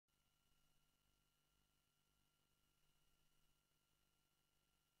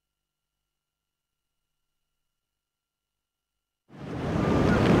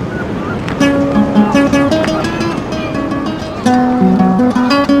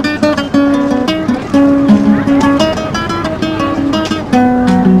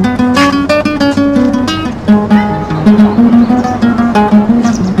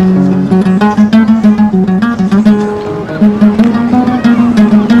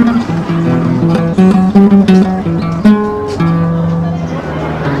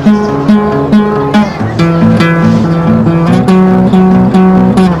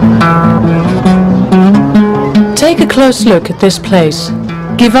Let's look at this place,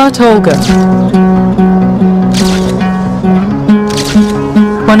 Givat Olga,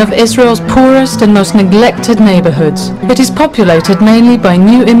 one of Israel's poorest and most neglected neighborhoods. It is populated mainly by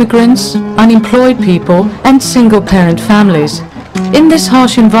new immigrants, unemployed people, and single-parent families. In this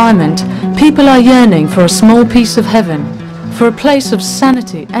harsh environment, people are yearning for a small piece of heaven, for a place of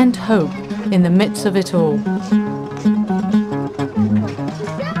sanity and hope in the midst of it all.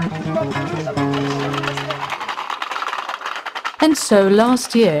 And so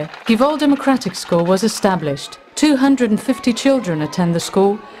last year, Givat Democratic School was established. 250 children attend the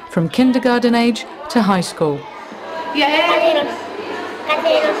school, from kindergarten age to high school.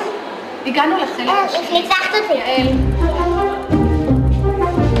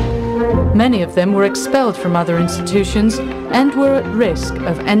 Many of them were expelled from other institutions and were at risk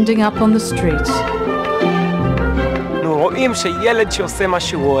of ending up on the streets. רואים שילד שעושה מה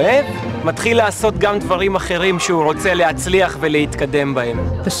שהוא אוהב, מתחיל לעשות גם דברים אחרים שהוא רוצה להצליח ולהתקדם בהם.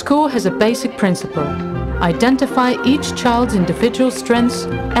 The school has a basic principle. Identify each child's individual strengths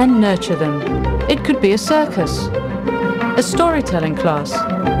and nurture them. It could be a circus, a storytelling class,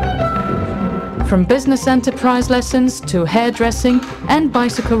 from business enterprise lessons to hairdressing and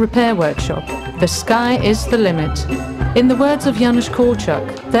bicycle repair workshop. The sky is the limit. In the words of Janusz Korczak,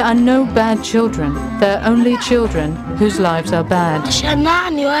 there are no bad children. There are only children whose lives are bad. השנה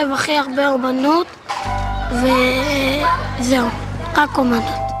אני אוהב הכי הרבה אומנות, וזהו, רק אומנות.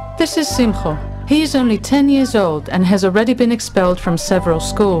 This is Simcho. He is only 10 years old and has already been expelled from several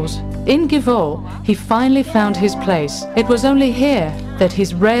schools. In Givat, he finally found his place. It was only here that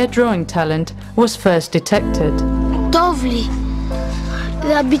his rare drawing talent was first detected. טוב לי.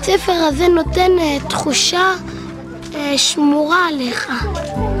 הבית ספר הזה נותן תחושה שמורה עליך,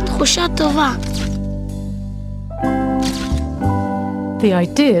 תחושה טובה. The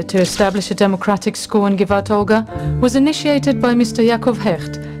idea to establish a democratic school in Givat Olga was initiated by Mr. Yacoov,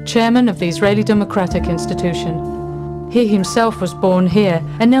 chairman of the Israeli Democratic Institution. He himself was born here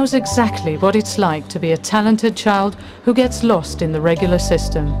and knows exactly what it's like to be a talented child who gets lost in the regular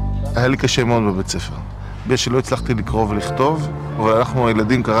system. היה לי קשה מאוד בבית ספר. בגלל שלא הצלחתי לקרוא ולכתוב, אבל אנחנו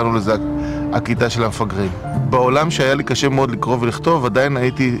הילדים קראנו לזה הכיתה של המפגרים. בעולם שהיה לי קשה מאוד לקרוא ולכתוב, עדיין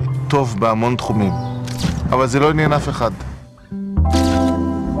הייתי טוב בהמון תחומים. אבל זה לא עניין אף אחד.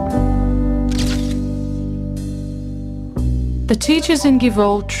 The teachers in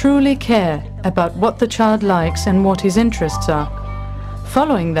Givat truly care about what the child likes and what his interests are.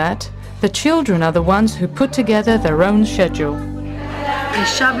 Following that, the children are the ones who put together their own schedule.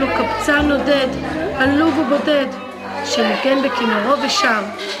 ישב לו קבצן נודד, עלוב ובודד, שניגן בכינורו ושר.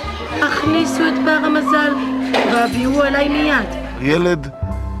 הכניסו את בר המזל והביאו אליי מיד. ילד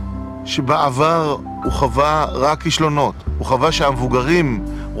שבעבר הוא חווה רק כישלונות, הוא חווה שהמבוגרים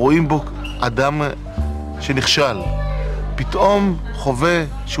רואים בו אדם שנכשל. פתאום חווה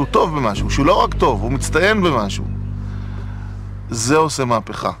שהוא טוב במשהו, שהוא לא רק טוב, הוא מצטיין במשהו. זה עושה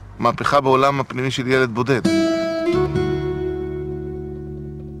מהפכה. מהפכה בעולם הפנימי של ילד בודד.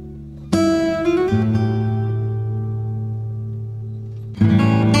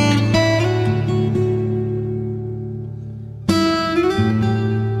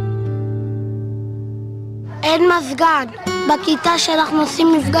 אין מזגן. בכיתה שאנחנו עושים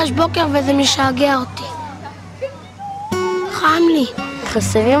מפגש בוקר וזה משגע אותי. חם לי.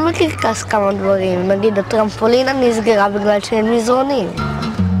 חסרים בקרקס כמה דברים, נגיד הטרמפולינה נסגרה בגלל שאין מזרונים.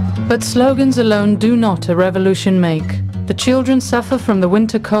 But slogans alone do not a revolution make. The children suffer from the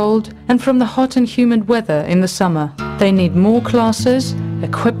winter cold and from the hot and humid weather in the summer. They need more classes,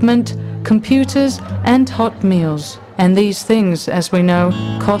 equipment, computers and hot meals. And these things, as we know,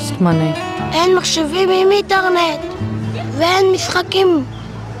 cost money. אין מחשבים עם אינטרנט, ואין משחקים.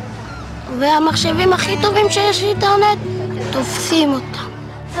 והמחשבים הכי טובים שיש אינטרנט, תופסים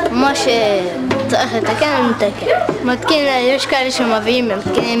אותם. מה שצריך לתקן, מתקן. מתקן, יש כאלה שמביאים,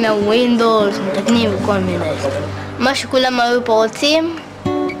 מתקנים מהווינדוס, מתקנים וכל מיני. מה שכולם היו פה רוצים,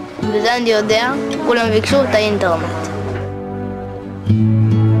 וזה אני יודע, כולם ביקשו את האינטרנט.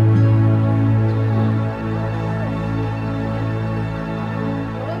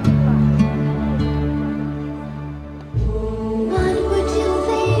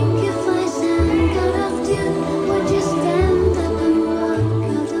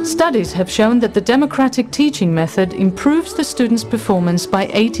 Studies have shown that the democratic teaching method improves the students' performance by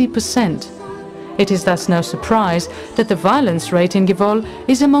 80%. It is thus no surprise that the violence rate in Givat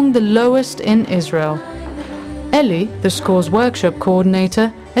is among the lowest in Israel. Eli, the school's workshop coordinator,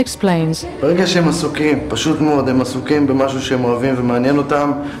 explains. ברגע שהם עסוקים, פשוט מאוד, הם עסוקים במשהו שהם אוהבים ומעניין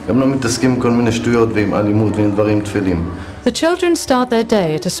אותם, גם לא מתעסקים עם כל מיני שטויות ועם אלימות ועם דברים תפלים. The children start their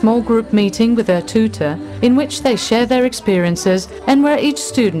day at a small group meeting with their tutor, in which they share their experiences and where each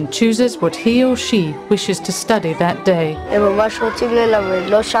student chooses what he or she wishes to study that day. הם ממש רוצים ללמד,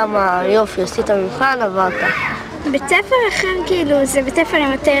 לא שמה יופי, עשית מבחן, עברת. בית ספר אחר כאילו, זה בית ספר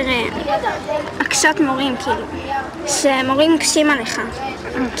עם יותר הקשות מורים כאילו, שמורים קשים עליך,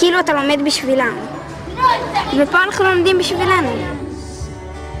 כאילו אתה לומד בשבילם, ופה אנחנו לומדים בשבילנו.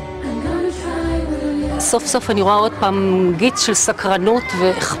 סוף סוף אני רואה עוד פעם גיץ של סקרנות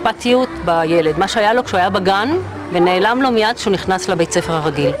ואכפתיות בילד, מה שהיה לו כשהוא היה בגן ונעלם לו מיד כשהוא נכנס לבית ספר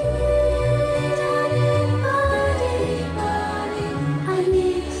הרגיל.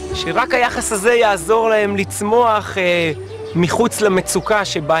 שרק היחס הזה יעזור להם לצמוח מחוץ למצוקה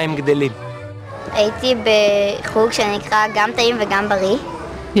שבה הם גדלים. הייתי בחוג שנקרא גם טעים וגם בריא.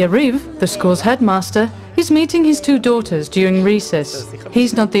 Yariv, the school's headmaster, is meeting his two daughters during recess.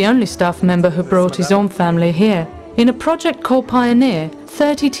 He's not the only staff member who brought his own family here. In a project called Pioneer,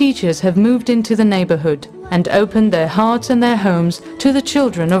 30 teachers have moved into the neighborhood and opened their hearts and their homes to the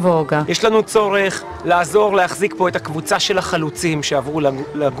children of Olga. יש לנו צורך לעזור להחזיק פה את הקבוצה של החלוצים שעברו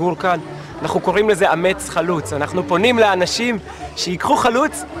לגור כאן. אנחנו קוראים לזה אמץ חלוץ. אנחנו פונים לאנשים שיקחו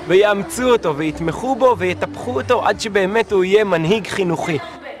חלוץ ויאמצו אותו ויתמכו בו ויטפחו אותו עד שבאמת הוא יהיה מנהיג חינוכי.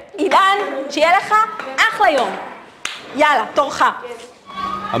 עידן, שיהיה לך אחלה יום. יאללה, תורך.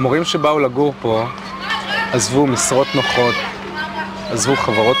 המורים שבאו לגור פה עזבו משרות נוחות, עזבו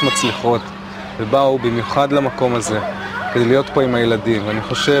חברות מצליחות ובאו במיוחד למקום הזה כדי להיות פה עם הילדים. ואני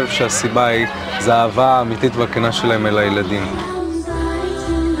חושב שהסיבה היא זה האהבה האמיתית והכנה שלהם אל הילדים.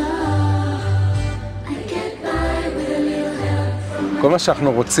 כל מה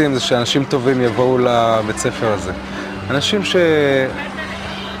שאנחנו רוצים זה שאנשים טובים יבואו לבית ספר הזה. אנשים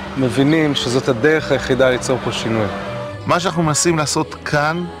שמבינים שזאת הדרך היחידה ליצור פה שינוי. מה שאנחנו מנסים לעשות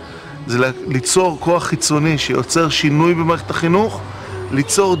כאן זה ליצור כוח חיצוני שיוצר שינוי במערכת החינוך,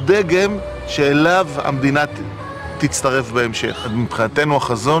 ליצור דגם שאליו המדינה תצטרף בהמשך. מבחינתנו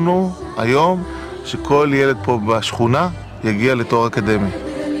החזון הוא היום שכל ילד פה בשכונה יגיע לתואר אקדמי.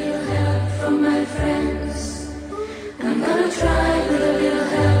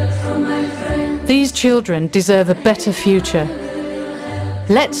 These children deserve a better future.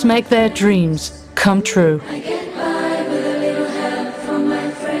 Let's make their dreams come true.